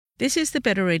This is the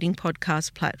Better Reading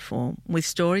podcast platform with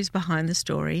stories behind the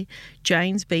story,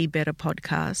 Jane's Be Better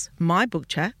podcast, my book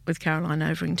chat with Caroline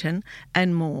Overington,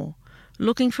 and more.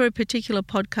 Looking for a particular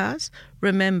podcast?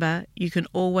 Remember, you can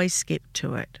always skip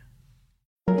to it.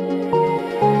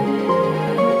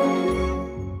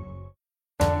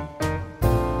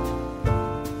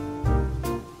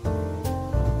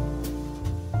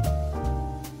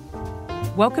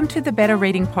 Welcome to the Better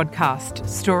Reading podcast,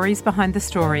 Stories Behind the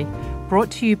Story,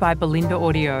 brought to you by Belinda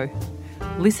Audio.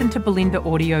 Listen to Belinda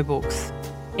audiobooks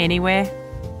anywhere,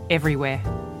 everywhere.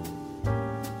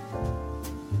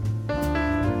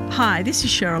 Hi, this is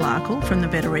Cheryl Arkle from the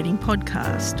Better Reading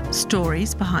podcast,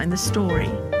 Stories Behind the Story.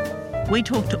 We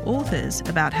talk to authors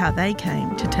about how they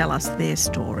came to tell us their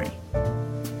story.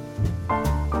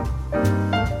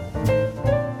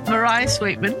 Mariah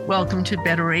Sweetman, welcome to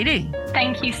Better Reading.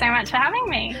 Thank you so much for having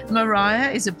me.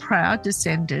 Mariah is a proud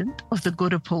descendant of the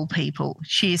Gudapul people.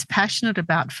 She is passionate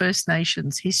about First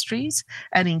Nations histories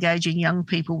and engaging young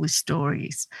people with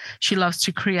stories. She loves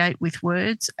to create with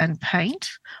words and paint,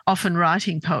 often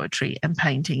writing poetry and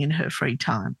painting in her free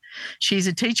time. She is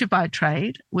a teacher by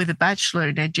trade with a Bachelor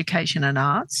in Education and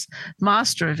Arts,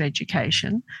 Master of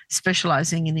Education,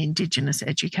 specialising in Indigenous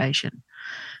education.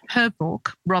 Her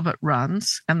book, Robert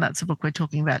Runs, and that's the book we're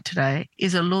talking about today,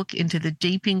 is a look into the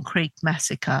Deeping Creek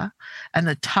massacre and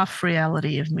the tough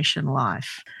reality of mission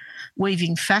life.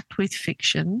 Weaving fact with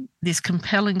fiction, this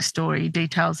compelling story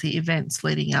details the events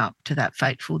leading up to that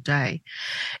fateful day.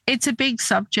 It's a big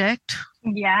subject.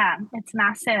 Yeah, it's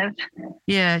massive.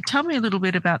 Yeah, tell me a little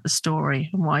bit about the story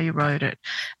and why you wrote it.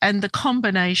 And the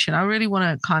combination, I really want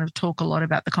to kind of talk a lot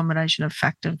about the combination of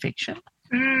fact and fiction.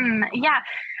 Yeah.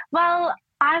 Well,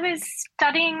 I was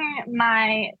doing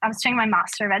my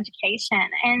Master of Education,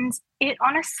 and it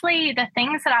honestly, the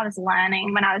things that I was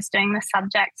learning when I was doing the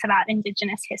subjects about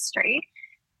Indigenous history,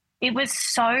 it was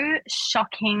so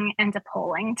shocking and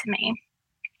appalling to me.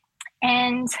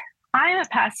 And I'm a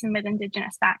person with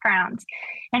Indigenous background,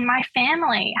 and my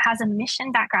family has a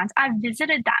mission background. I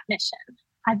visited that mission.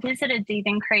 I visited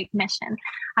Deeping Creek Mission.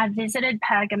 I visited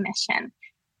Perga Mission,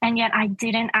 and yet I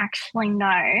didn't actually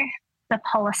know the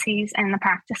policies and the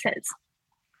practices.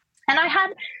 And I had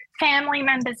family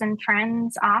members and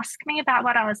friends ask me about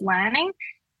what I was learning,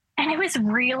 and it was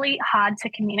really hard to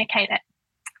communicate it.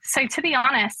 So to be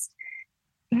honest,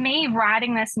 me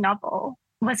writing this novel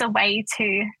was a way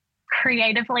to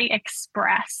creatively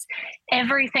express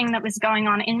everything that was going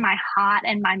on in my heart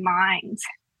and my mind.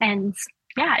 And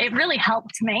yeah, it really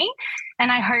helped me. And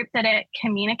I hope that it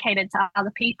communicated to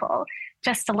other people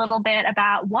just a little bit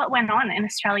about what went on in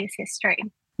Australia's history.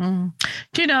 Do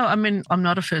you know, I mean, I'm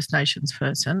not a First Nations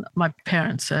person. My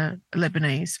parents are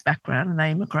Lebanese background and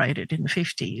they immigrated in the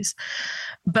 50s.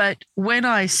 But when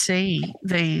I see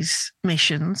these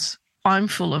missions, I'm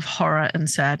full of horror and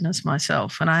sadness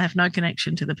myself, and I have no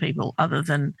connection to the people other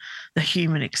than the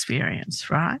human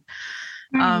experience, right?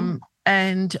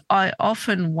 And I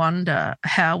often wonder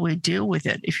how we deal with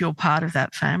it if you're part of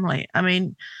that family. I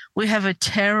mean, we have a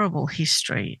terrible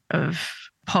history of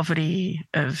poverty,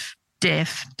 of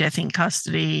death in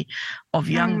custody, of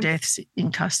young deaths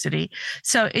in custody.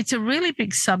 So it's a really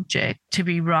big subject to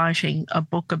be writing a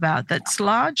book about that's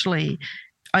largely,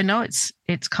 I know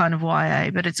it's kind of YA,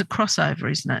 but it's a crossover,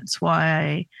 isn't it? It's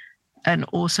YA and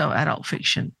also adult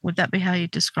fiction. Would that be how you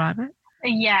describe it?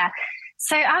 Yeah.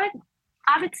 So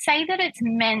I would say that it's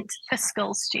meant for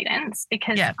school students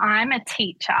because I'm a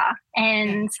teacher.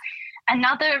 And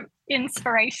another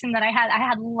inspiration that I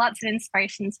had lots of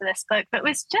inspirations for this book, but it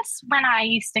was just when I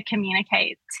used to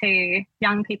communicate to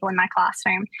young people in my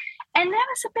classroom. And there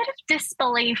was a bit of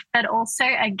disbelief, but also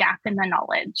a gap in the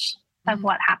knowledge of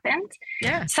what happened.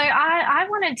 Yeah. So I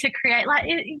wanted to create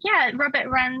Robert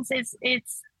Runs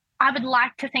I would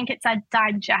like to think it's a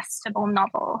digestible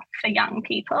novel for young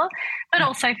people, but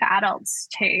also for adults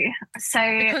too. So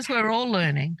because we're all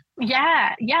learning.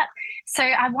 Yeah. So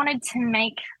I wanted to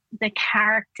make the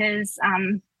characters,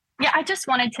 I just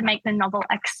wanted to make the novel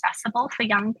accessible for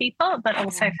young people, but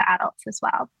also for adults as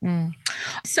well.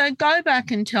 So go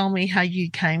back and tell me how you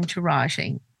came to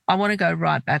writing. I want to go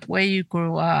right back where you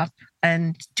grew up,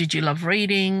 and did you love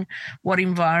reading? What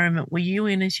environment were you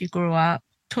in as you grew up?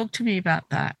 Talk to me about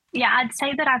that. Yeah, I'd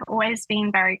say that I've always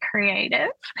been very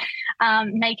creative,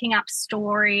 making up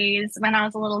stories. When I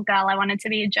was a little girl, I wanted to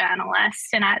be a journalist,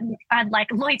 and I'd like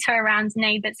loiter around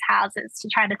neighbours' houses to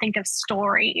try to think of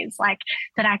stories like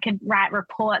that I could write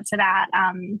reports about.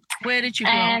 Where did you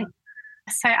go?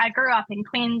 So I grew up in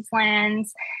Queensland,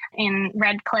 in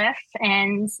Redcliffe,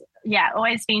 and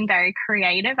always been very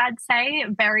creative, I'd say,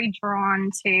 very drawn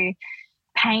to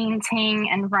painting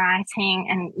and writing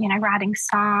and, writing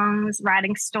songs,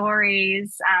 writing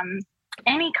stories,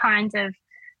 any kind of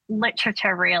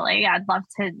literature, really. I'd love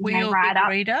to Were you a write big up.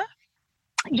 reader?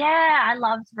 Yeah, I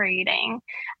loved reading.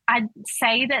 I'd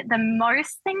say that the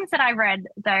most things that I read,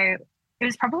 though, it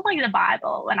was probably the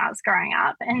Bible when I was growing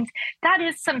up. And that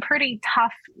is some pretty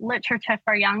tough literature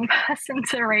for a young person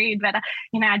to read. But,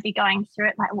 I'd be going through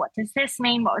it like, what does this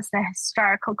mean? What was the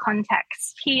historical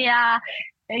context here?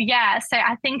 Yeah, so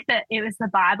I think that it was the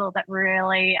Bible that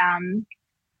really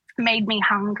made me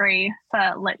hungry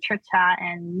for literature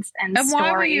and stories.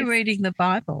 Why were you reading the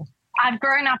Bible? I've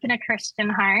grown up in a Christian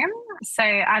home, so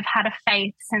I've had a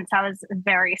faith since I was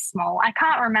very small. I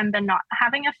can't remember not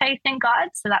having a faith in God,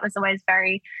 so that was always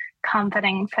very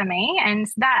comforting for me. And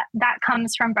that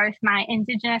comes from both my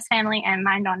Indigenous family and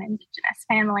my non-Indigenous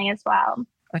family as well.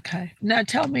 Okay. Now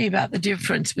tell me about the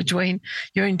difference between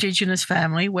your Indigenous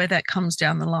family, where that comes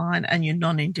down the line, and your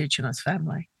non-Indigenous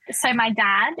family. So my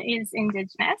dad is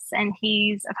Indigenous and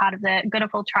he's a part of the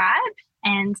Gudapul tribe,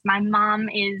 and my mum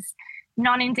is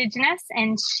non-Indigenous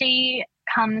and she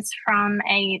comes from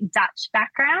a Dutch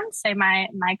background. So my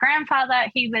grandfather, I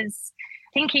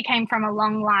think he came from a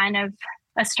long line of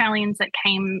Australians that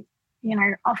came,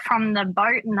 from the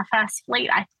boat in the first fleet,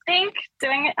 I think,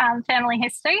 doing family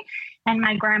history. And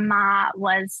my grandma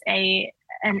was an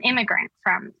immigrant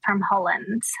from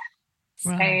Holland.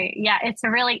 Right. So, yeah, it's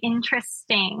really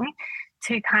interesting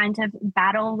to kind of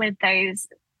battle with those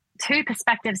two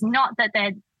perspectives. Not that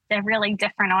they're really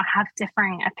different or have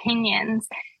differing opinions,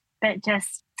 but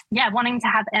just, wanting to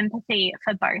have empathy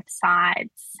for both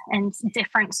sides and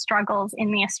different struggles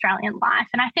in the Australian life.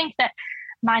 And I think that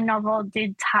my novel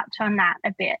did touch on that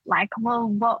a bit. Like, well,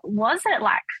 what was it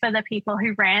like for the people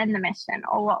who ran the mission,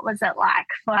 or what was it like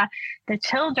for the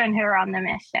children who were on the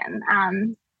mission?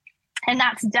 And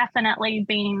that's definitely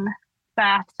been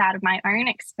birthed out of my own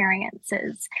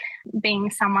experiences, being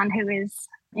someone who is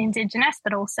Indigenous,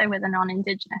 but also with a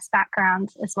non-Indigenous background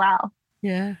as well.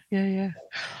 Yeah.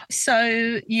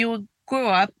 So you grew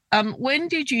up. When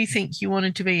did you think you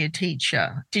wanted to be a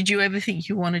teacher? Did you ever think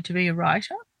you wanted to be a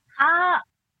writer?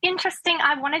 Interesting.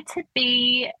 I wanted to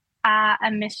be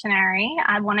a missionary.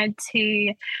 I wanted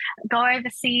to go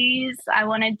overseas. I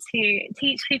wanted to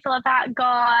teach people about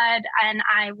God, and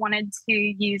I wanted to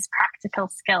use practical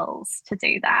skills to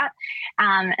do that.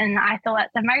 And I thought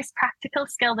the most practical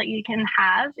skill that you can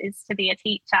have is to be a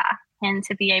teacher and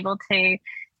to be able to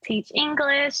teach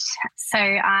English. So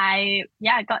I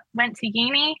went to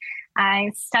uni.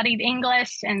 I studied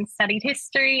English and studied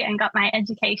history and got my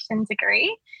education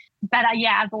degree. But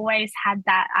I've always had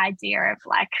that idea of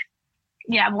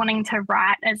wanting to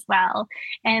write as well.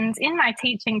 And in my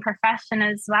teaching profession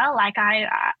as well,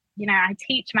 I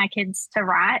teach my kids to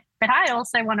write, but I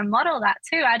also want to model that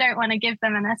too. I don't want to give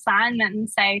them an assignment and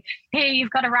say, here,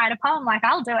 you've got to write a poem.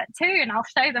 I'll do it too, and I'll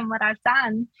show them what I've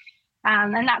done.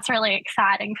 And that's really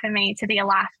exciting for me, to be a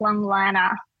lifelong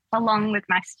learner along with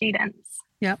my students.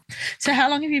 Yeah. So how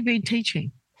long have you been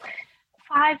teaching?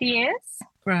 5 years.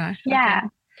 Right. Yeah. Okay.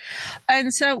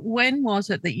 And so when was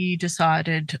it that you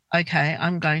decided, okay,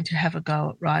 I'm going to have a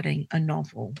go at writing a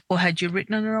novel? Or had you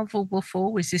written a novel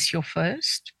before? Was this your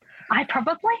first? I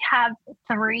probably have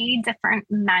 3 different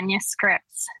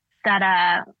manuscripts that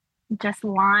are just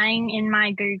lying in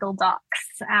my Google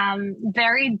Docs.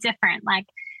 Very different.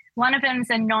 One of them is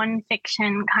a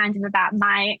non-fiction kind of about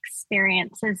my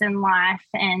experiences in life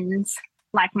and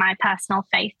my personal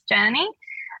faith journey.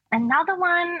 Another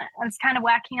one I was kind of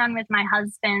working on with my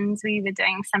husband. We were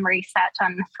doing some research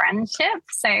on friendship.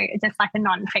 So just a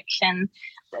non-fiction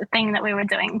thing that we were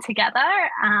doing together.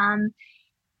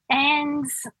 And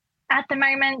at the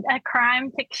moment, a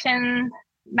crime fiction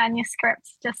manuscript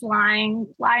just lying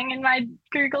in my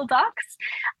Google Docs.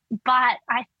 But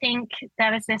I think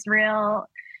there was this real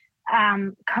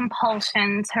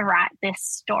compulsion to write this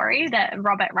story that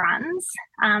Robert runs.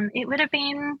 It would have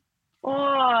been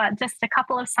just a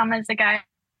couple of summers ago,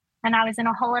 and I was in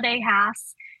a holiday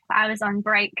house. I was on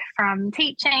break from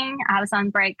teaching. I was on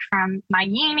break from my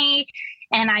uni,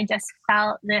 and I just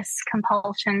felt this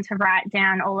compulsion to write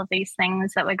down all of these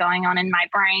things that were going on in my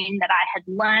brain that I had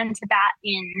learned about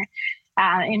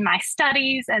in my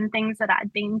studies and things that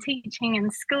I'd been teaching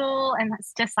in school. And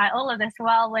it's just all of this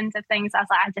whirlwind of things. I was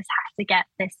I just have to get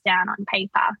this down on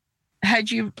paper.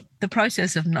 The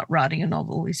process of not writing a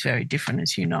novel is very different,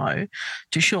 as you know,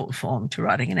 to short form, to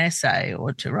writing an essay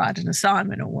or to write an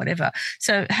assignment or whatever.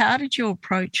 So how did you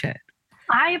approach it?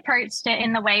 I approached it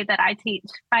in the way that I teach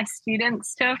my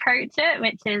students to approach it,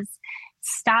 which is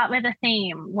start with a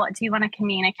theme. What do you want to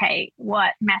communicate?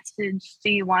 What message do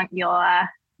you want your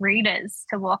readers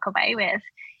to walk away with.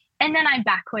 And then I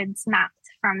backwards mapped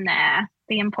from there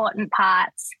the important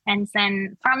parts. And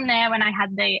then from there, when I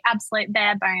had the absolute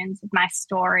bare bones of my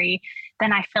story,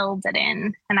 then I filled it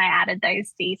in and I added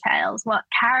those details. What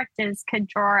characters could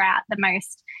draw out the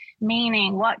most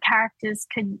meaning? What characters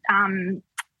could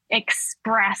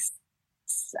express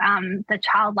the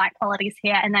childlike qualities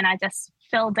here? And then I just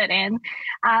filled it in.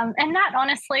 And that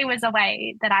honestly was a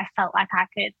way that I felt like I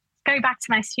could go back to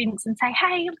my students and say,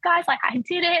 hey, guys, like I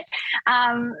did it.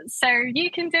 So you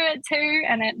can do it too.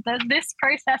 And this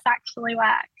process actually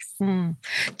works.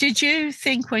 Did you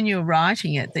think when you were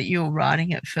writing it that you were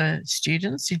writing it for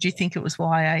students? Did you think it was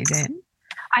YA then?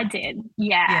 I did.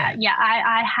 Yeah.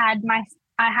 I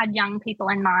had young people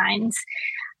in mind,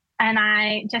 and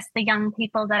the young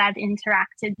people that I'd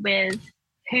interacted with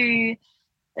who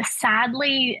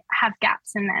sadly have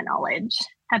gaps in their knowledge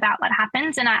about what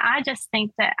happens. And I just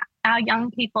think that our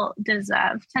young people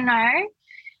deserve to know,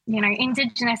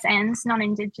 Indigenous and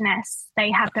non-Indigenous,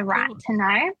 they have the right to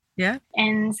know. Yeah.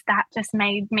 And that just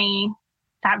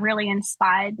that really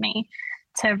inspired me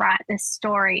to write this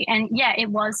story. And yeah, it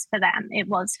was for them. It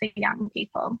was for young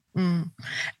people. And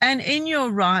in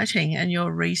your writing and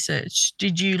your research,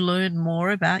 did you learn more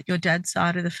about your dad's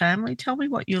side of the family? Tell me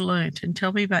what you learned and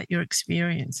tell me about your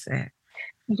experience there.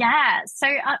 Yeah. So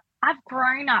I've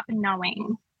grown up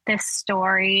knowing this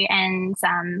story and,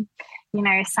 some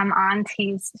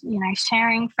aunties,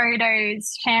 sharing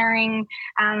photos, sharing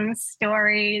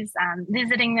stories,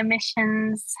 visiting the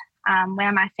missions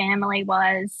where my family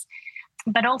was.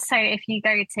 But also if you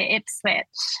go to Ipswich,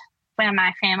 where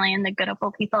my family and the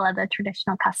Goodable people are the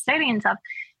traditional custodians of,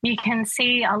 you can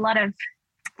see a lot of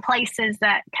places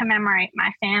that commemorate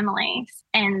my family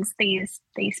and these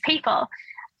people.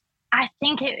 I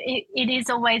think it is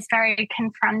always very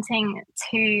confronting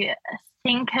to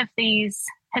think of these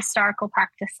historical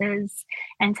practices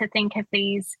and to think of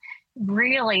these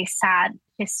really sad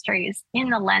histories in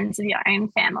the lens of your own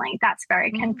family. That's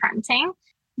very confronting,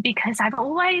 because I've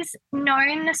always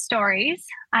known the stories.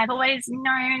 I've always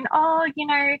known,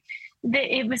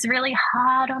 that it was really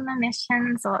hard on the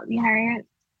missions, or,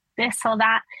 this or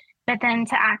that. But then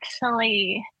to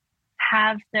actually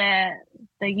have the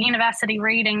university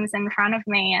readings in front of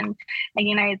me and,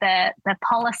 the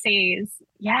policies,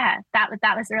 that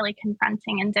was really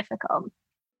confronting and difficult.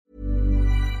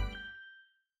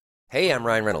 Hey, I'm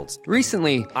Ryan Reynolds.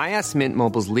 Recently, I asked Mint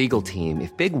Mobile's legal team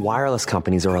if big wireless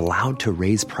companies are allowed to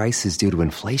raise prices due to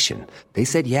inflation. They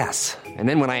said yes. And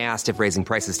then when I asked if raising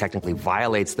prices technically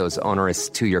violates those onerous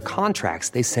 2-year contracts,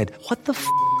 they said, what the f***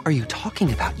 are you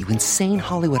talking about, you insane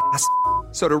Hollywood ass f-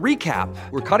 So to recap,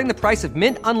 we're cutting the price of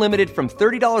Mint Unlimited from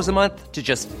 $30 a month to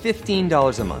just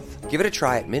 $15 a month. Give it a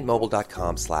try at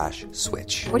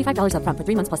mintmobile.com/switch. $45 up front for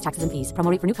 3 months plus taxes and fees.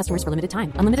 Promo rate for new customers for limited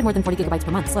time. Unlimited more than 40 gigabytes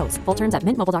per month. Slows full terms at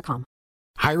mintmobile.com.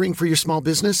 Hiring for your small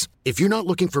business? If you're not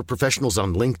looking for professionals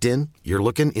on LinkedIn, you're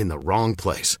looking in the wrong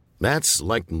place. That's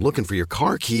like looking for your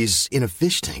car keys in a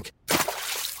fish tank.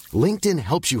 LinkedIn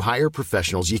helps you hire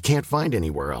professionals you can't find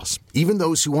anywhere else, even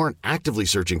those who aren't actively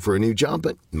searching for a new job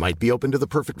but might be open to the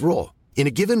perfect role. In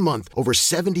a given month, over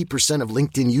 70% of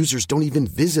LinkedIn users don't even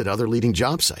visit other leading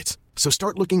job sites. So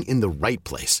start looking in the right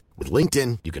place. With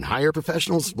LinkedIn, you can hire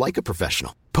professionals like a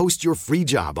professional. Post your free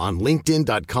job on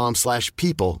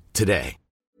linkedin.com/people today.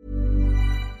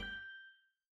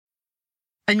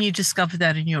 And you discovered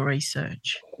that in your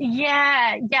research?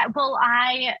 Yeah. Well,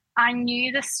 I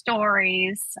knew the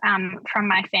stories from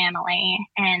my family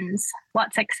and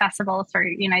what's accessible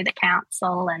through, the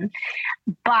council,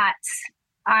 but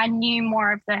I knew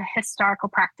more of the historical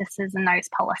practices and those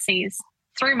policies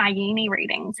through my uni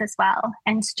readings as well,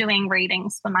 and doing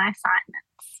readings for my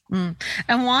assignments.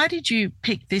 And why did you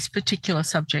pick this particular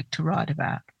subject to write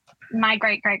about? My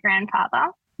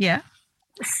great-great-grandfather. Yeah.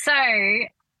 So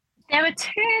there were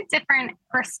 2 different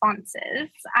responses.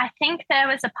 I think there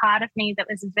was a part of me that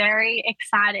was very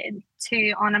excited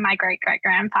to honour my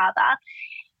great-great-grandfather.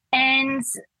 And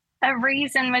a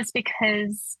reason was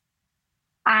because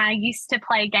I used to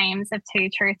play games of 2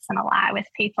 truths and a lie with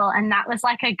people, and that was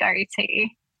like a go-to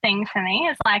thing for me.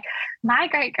 It's like, my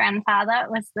great-great-grandfather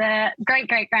was the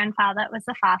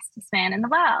fastest man in the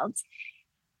world.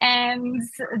 And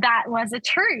that was a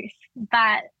truth,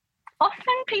 but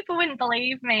often people wouldn't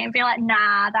believe me and be like,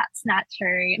 nah, that's not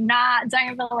true. Nah,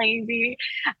 don't believe you.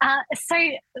 So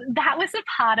that was a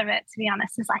part of it, to be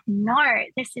honest. It's like, no,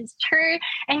 this is true.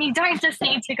 And you don't just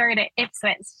need to go to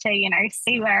Ipswich to,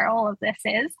 see where all of this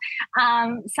is.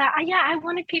 I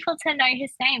wanted people to know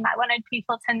his name. I wanted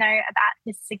people to know about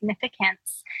his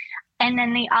significance. And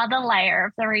then the other layer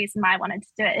of the reason why I wanted to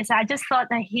do it is I just thought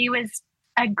that he was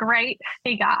a great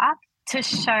figure to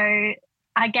show,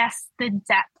 I guess, the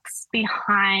depths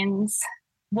behind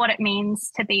what it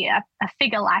means to be a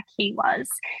figure like he was.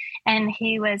 And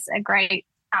he was a great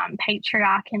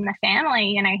patriarch in the family.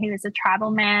 You know, he was a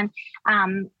tribal man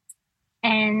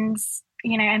and,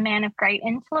 you know, a man of great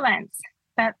influence.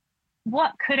 But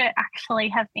what could it actually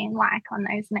have been like on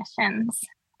those missions?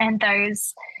 And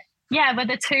those, were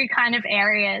the two kind of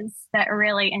areas that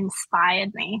really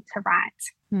inspired me to write.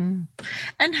 Mm.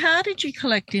 And how did you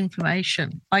collect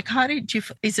information? Like,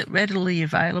 is it readily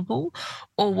available,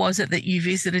 or was it that you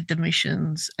visited the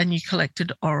missions and you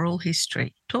collected oral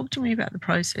history? Talk to me about the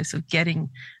process of getting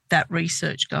that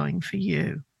research going for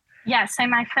you. Yeah, so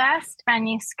my first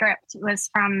manuscript was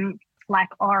from like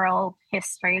oral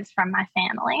histories from my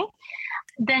family.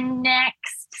 The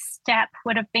next step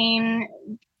would have been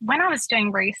when I was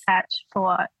doing research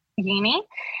for uni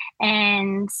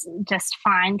and just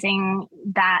finding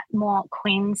that more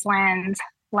Queensland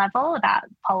level about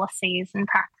policies and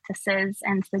practices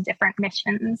and the different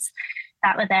missions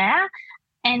that were there.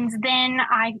 And then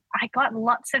I got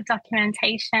lots of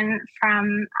documentation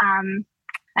from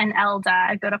an elder,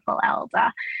 a Gurapul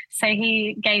elder. So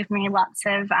he gave me lots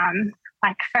of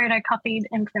like photocopied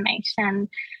information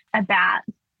about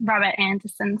Robert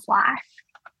Anderson's life.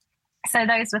 So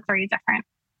those were 3 different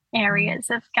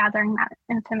areas of gathering that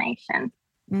information.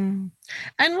 Mm.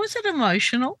 And was it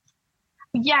emotional?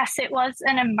 Yes, it was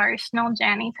an emotional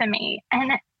journey for me.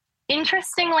 And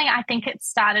interestingly, I think it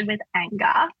started with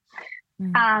anger.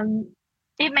 Mm.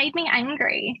 It made me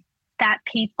angry that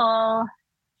people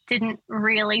didn't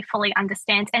really fully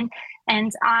understand.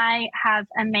 And I have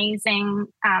amazing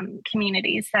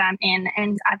communities that I'm in,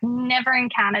 and I've never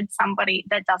encountered somebody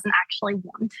that doesn't actually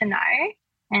want to know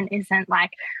and isn't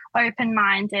like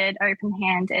open-minded,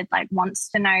 open-handed, like wants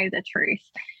to know the truth.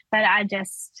 But I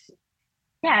just,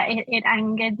 it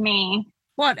angered me.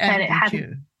 What angered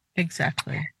you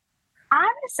exactly? I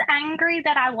was angry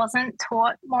that I wasn't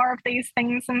taught more of these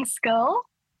things in school.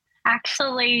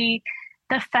 Actually,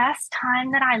 the first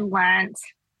time that I learned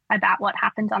about what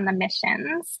happened on the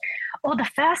missions, or the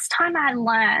first time I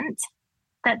learned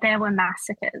that there were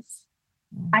massacres,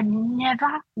 I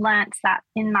never learnt that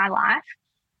in my life,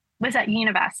 was at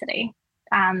university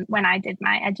when I did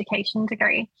my education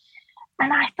degree.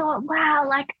 And I thought, wow,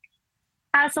 like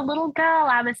as a little girl,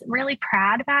 I was really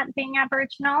proud about being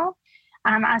Aboriginal.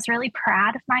 I was really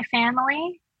proud of my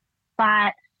family,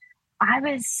 but I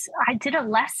did a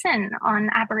lesson on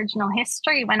Aboriginal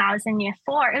history when I was in year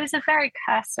 4. It was a very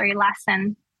cursory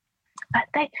lesson, but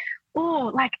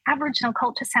like Aboriginal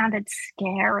culture sounded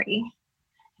scary.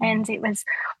 And it was,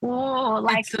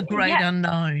 like... It's a great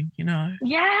unknown, you know.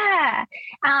 Yeah.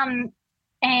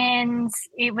 And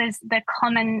it was the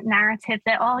common narrative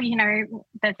that,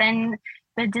 but then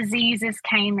the diseases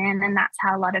came in and that's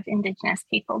how a lot of Indigenous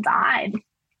people died.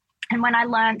 And when I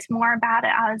learned more about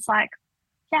it, I was like,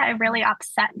 it really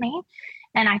upset me.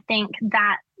 And I think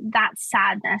that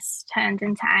sadness turned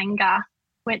into anger,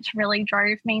 which really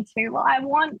drove me to, I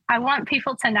want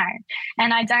people to know.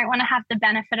 And I don't want to have the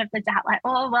benefit of the doubt, like,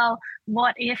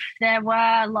 what if there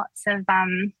were lots of,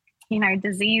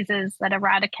 diseases that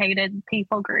eradicated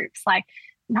people groups? Like,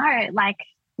 no, like,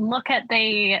 look at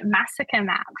the massacre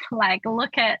map, like,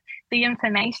 look at the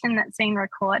information that's been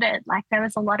recorded. Like, there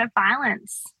was a lot of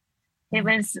violence. It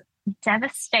was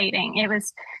devastating. It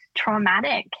was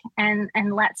traumatic, and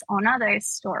let's honor those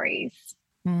stories.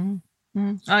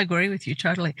 I agree with you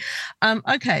totally.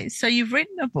 Okay, so you've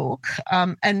written a book,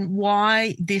 and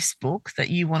why this book that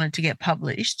you wanted to get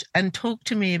published, and talk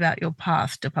to me about your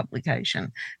path to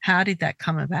publication. How did that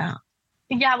come about?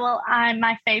 Yeah, well,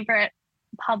 my favourite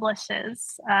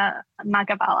publishers,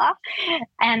 Magabala,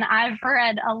 and I've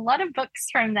read a lot of books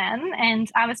from them, and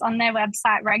I was on their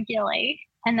website regularly.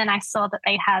 And then I saw that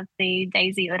they have the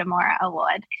Daisy Udamora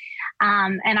Award.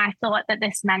 And I thought that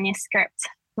this manuscript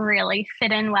really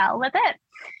fit in well with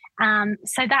it.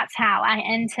 So that's how I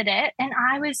entered it. And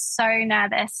I was so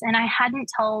nervous, and I hadn't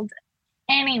told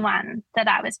anyone that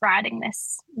I was writing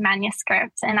this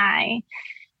manuscript. And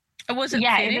was it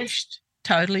finished?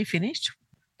 Totally finished?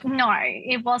 No,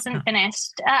 it wasn't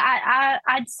finished.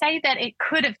 I'd say that it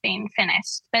could have been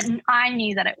finished, but I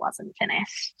knew that it wasn't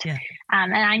finished. Yeah.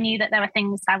 And I knew that there were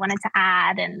things I wanted to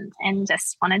add and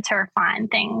just wanted to refine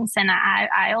things. And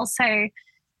I also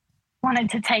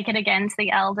wanted to take it again to the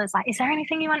elders, like, is there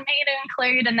anything you want me to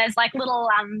include? And there's like little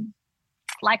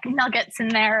like nuggets in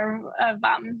there of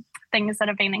things that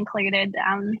have been included.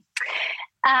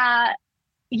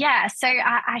 so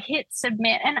I hit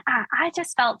submit, and I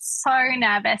just felt so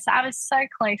nervous. I was so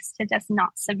close to just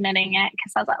not submitting it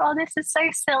because I was like, oh, this is so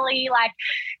silly. Like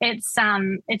it's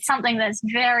something that's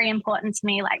very important to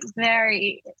me, like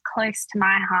very close to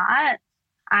my heart.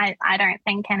 I don't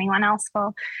think anyone else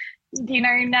will,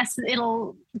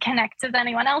 it'll connect with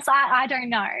anyone else. I don't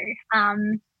know.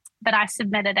 But I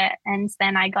submitted it, and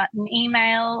then I got an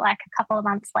email like a couple of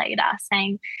months later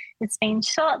saying it's been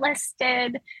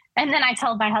shortlisted. And then I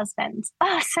told my husband,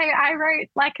 so I wrote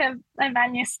like a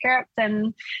manuscript,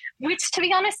 and which, to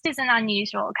be honest, isn't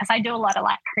unusual because I do a lot of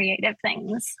like creative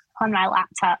things on my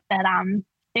laptop. But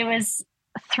it was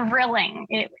thrilling.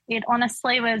 It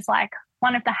honestly was like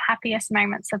one of the happiest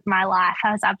moments of my life.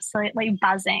 I was absolutely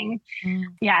buzzing.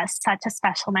 Yeah, it's such a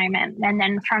special moment. And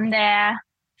then from there,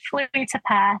 flew to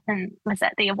Perth and was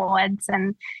at the awards,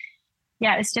 and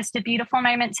yeah, it was just a beautiful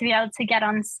moment to be able to get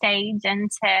on stage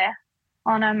and to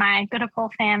honour my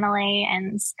Goodacall family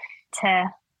and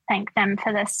to thank them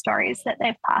for the stories that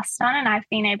they've passed on and I've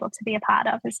been able to be a part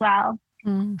of as well.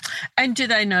 And do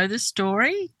they know the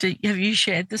story? Have you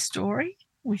shared the story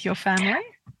with your family?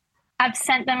 I've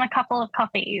sent them a couple of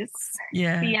copies.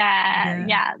 Yeah.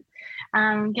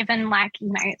 Given like,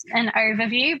 an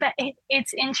overview, but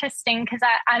it's interesting because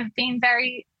I've been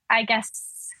very, I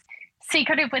guess,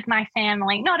 secretive with my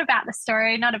family, not about the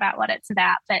story, not about what it's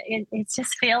about, but it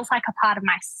just feels like a part of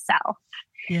myself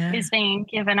is being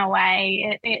given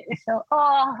away. It feels,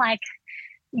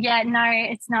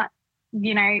 it's not,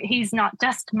 he's not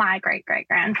just my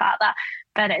great-great-grandfather,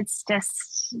 but it's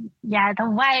just, the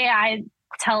way I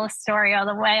tell a story or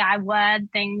the way I word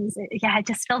things, it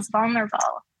just feels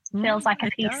vulnerable. Feels like a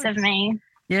piece of me.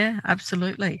 Yeah,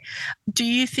 absolutely. Do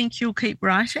you think you'll keep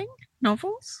writing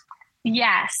novels?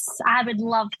 Yes, I would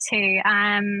love to.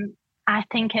 I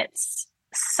think it's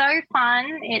so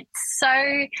fun. It's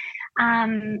so,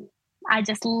 I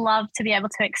just love to be able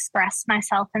to express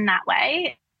myself in that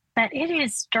way. But it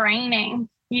is draining.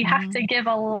 You have to give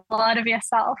a lot of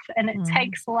yourself, and it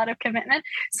takes a lot of commitment.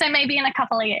 So maybe in a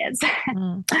couple of years.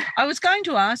 I was going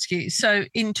to ask you, so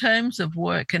in terms of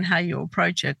work and how you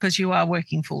approach it, because you are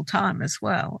working full-time as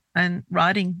well, and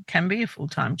writing can be a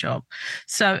full-time job.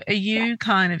 So are you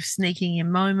kind of sneaking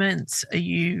in moments? Are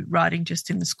you writing just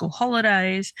in the school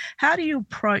holidays? How do you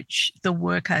approach the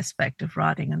work aspect of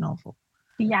writing a novel?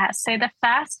 Yeah, so the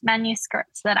first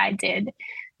manuscript that I did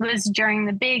was during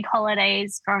the big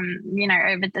holidays from,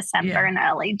 over December and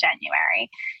early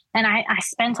January. And I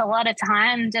spent a lot of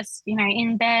time just,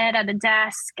 in bed at a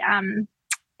desk. And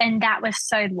that was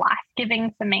so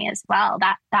life-giving for me as well.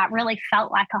 That really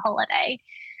felt like a holiday.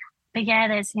 But yeah,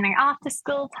 there's, after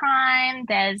school time,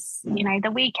 there's,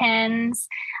 the weekends.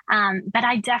 But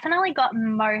I definitely got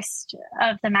most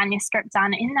of the manuscript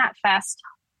done in that first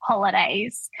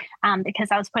holidays because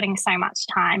I was putting so much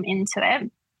time into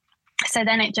it. So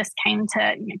then it just came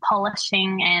to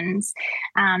polishing and,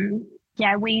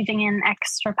 weaving in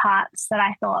extra parts that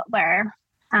I thought were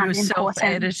important.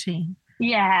 Self-editing.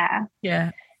 Yeah.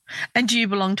 Yeah. And do you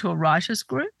belong to a writers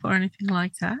group or anything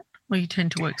like that? Or you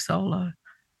tend to work solo?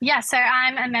 Yeah, so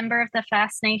I'm a member of the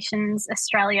First Nations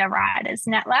Australia Writers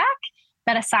Network.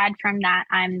 But aside from that,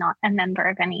 I'm not a member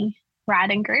of any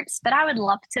writing groups, but I would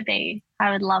love to be.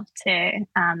 I would love to.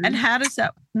 And how does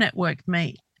that network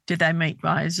meet? Do they meet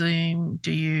via Zoom?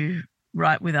 Do you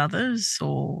write with others,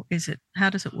 or how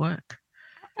does it work?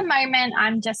 At the moment,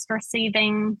 I'm just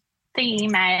receiving the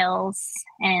emails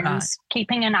and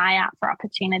keeping an eye out for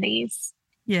opportunities.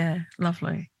 Yeah,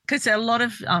 lovely. Because a lot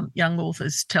of young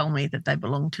authors tell me that they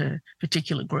belong to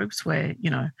particular groups where,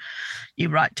 you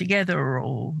write together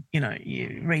or,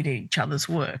 you read each other's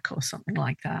work or something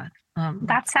like that.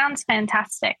 That sounds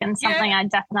fantastic and something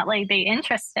I'd definitely be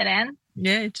interested in.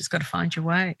 Yeah, you just got to find your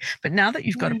way. But now that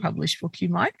you've got a published book, you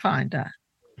might find that.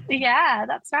 Yeah,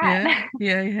 that's right.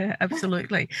 Yeah,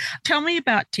 absolutely. Tell me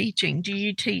about teaching. Do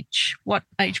you teach? What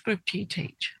age group do you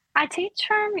teach? I teach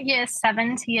from year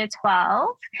 7 to year 12,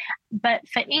 but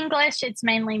for English, it's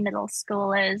mainly middle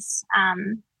schoolers.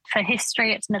 For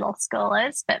history, it's middle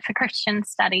schoolers, but for Christian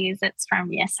studies, it's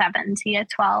from year 7 to year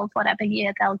 12, whatever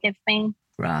year they'll give me.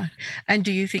 Right. And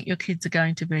do you think your kids are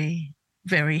going to be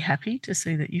very happy to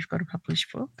see that you've got a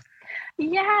published book?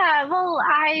 Yeah, well,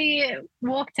 I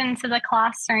walked into the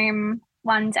classroom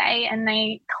one day and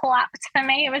they clapped for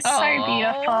me. It was so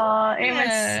beautiful. It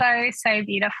was so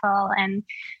beautiful. And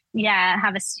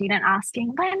have a student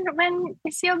asking, when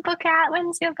is your book out?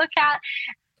 When's your book out?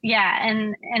 Yeah,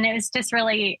 and it was just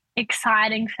really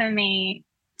exciting for me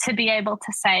to be able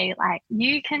to say, like,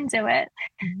 you can do it.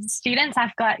 Students,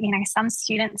 I've got, some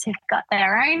students who've got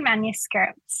their own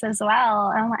manuscripts as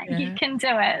well. I'm like, you can do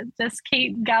it. Just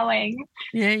keep going.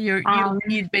 Yeah,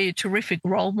 you'd be a terrific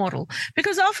role model,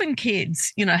 because often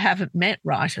kids, haven't met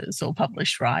writers or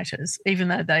published writers, even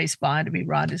though they aspire to be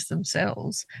writers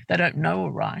themselves. They don't know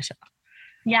a writer.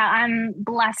 Yeah, I'm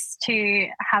blessed to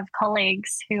have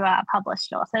colleagues who are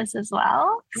published authors as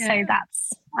well. Yeah. So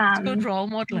that's good role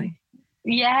modelling.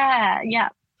 Yeah.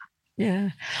 Yeah.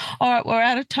 All right, we're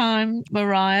out of time,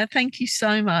 Mariah. Thank you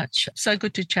so much. So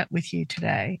good to chat with you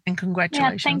today, and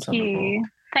congratulations. Yeah, thank you.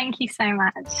 Thank you so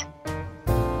much.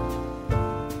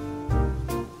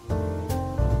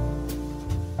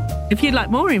 If you'd like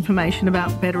more information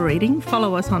about Better Reading,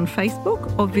 follow us on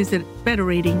Facebook or visit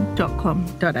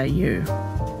betterreading.com.au.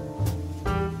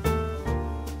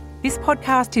 This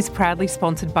podcast is proudly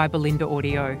sponsored by Belinda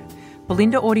Audio.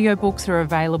 Belinda audiobooks are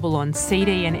available on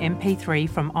CD and MP3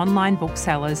 from online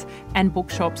booksellers and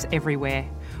bookshops everywhere,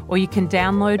 or you can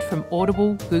download from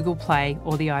Audible, Google Play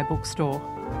or the iBook Store.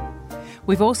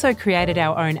 We've also created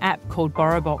our own app called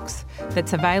BorrowBox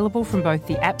that's available from both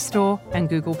the App Store and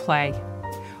Google Play.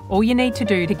 All you need to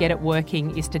do to get it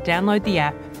working is to download the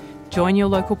app, join your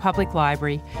local public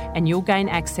library, and you'll gain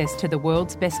access to the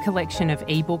world's best collection of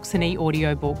ebooks and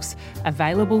e-audiobooks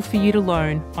available for you to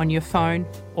loan on your phone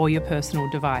or your personal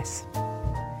device.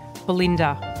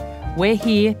 Belinda, we're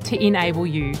here to enable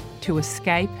you to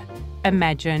escape,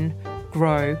 imagine,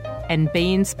 grow, and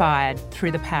be inspired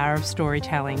through the power of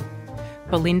storytelling.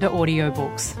 Belinda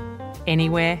Audiobooks.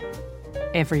 Anywhere,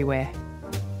 everywhere.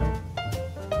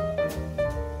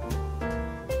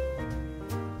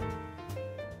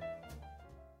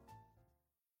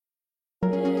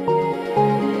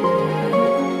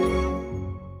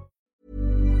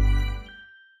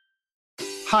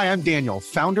 Hi, I'm Daniel,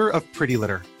 founder of Pretty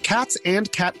Litter. Cats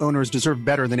and cat owners deserve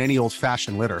better than any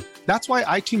old-fashioned litter. That's why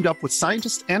I teamed up with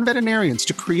scientists and veterinarians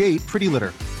to create Pretty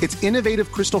Litter. Its innovative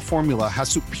crystal formula has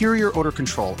superior odor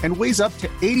control and weighs up to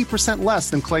 80% less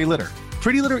than clay litter.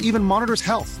 Pretty Litter even monitors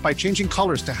health by changing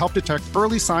colors to help detect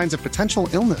early signs of potential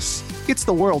illness. It's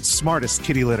the world's smartest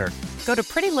kitty litter. Go to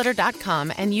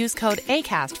prettylitter.com and use code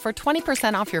ACAST for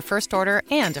 20% off your first order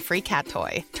and a free cat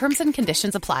toy. Terms and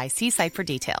conditions apply. See site for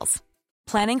details.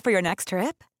 Planning for your next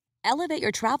trip? Elevate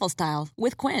your travel style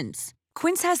with Quince.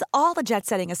 Quince has all the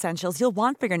jet-setting essentials you'll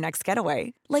want for your next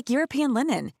getaway, like European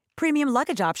linen, premium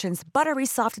luggage options, buttery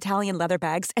soft Italian leather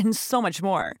bags, and so much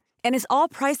more. And is all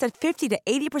priced at 50 to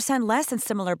 80% less than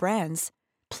similar brands.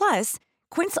 Plus,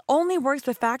 Quince only works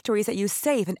with factories that use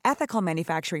safe and ethical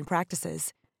manufacturing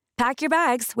practices. Pack your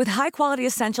bags with high-quality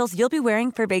essentials you'll be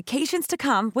wearing for vacations to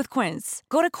come with Quince.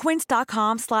 Go to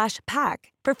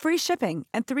quince.com/pack for free shipping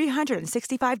and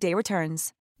 365-day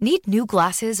returns. Need new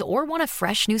glasses or want a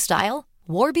fresh new style?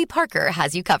 Warby Parker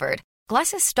has you covered.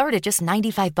 Glasses start at just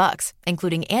 $95,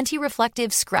 including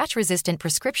anti-reflective, scratch-resistant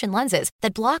prescription lenses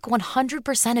that block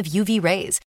 100% of UV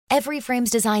rays. Every frame's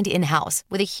designed in-house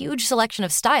with a huge selection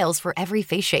of styles for every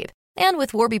face shape. And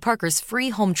with Warby Parker's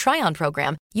free home try-on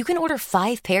program, you can order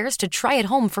 5 pairs to try at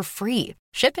home for free.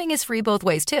 Shipping is free both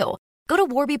ways, too. Go to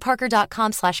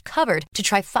warbyparker.com/covered to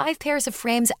try 5 pairs of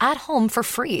frames at home for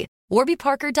free.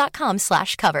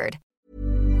 warbyparker.com/covered.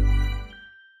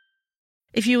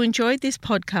 If you enjoyed this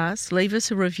podcast, leave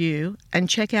us a review and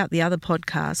check out the other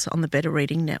podcasts on the Better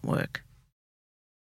Reading Network.